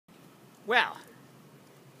Well,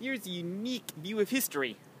 here's a unique view of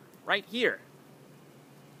history, right here.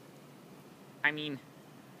 I mean,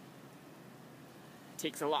 it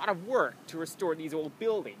takes a lot of work to restore these old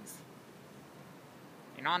buildings.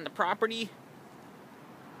 And on the property,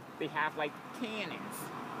 they have like cannons.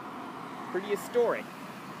 Pretty historic.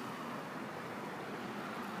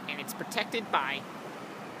 And it's protected by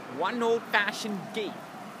one old-fashioned gate.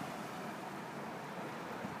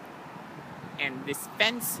 And this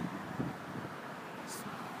fence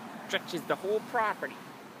stretches the whole property.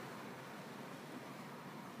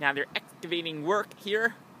 Now they're excavating work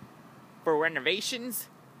here for renovations.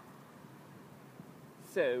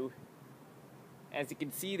 So, as you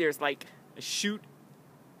can see, there's like a chute,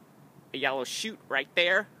 a yellow chute right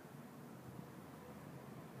there.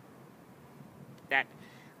 That,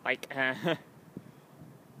 like,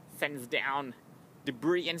 sends down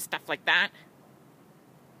debris and stuff like that.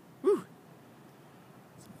 Whew.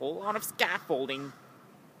 It's a whole lot of scaffolding.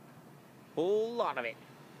 Whole lot of it.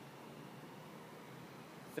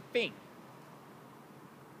 It's a thing.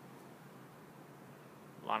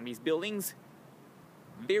 A lot of these buildings,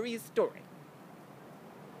 very historic.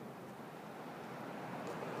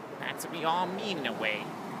 That's what we all mean in a way.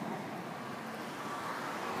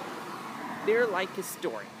 They're like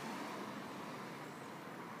historic.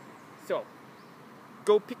 So,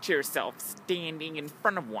 go picture yourself standing in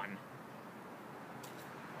front of one.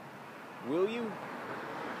 Will you?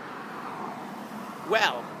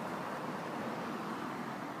 Well,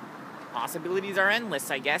 possibilities are endless,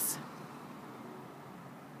 I guess.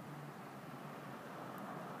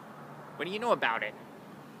 What do you know about it?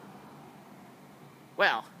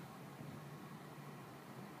 Well,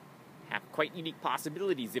 have quite unique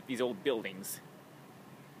possibilities if these old buildings.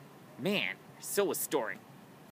 Man, they're so historic.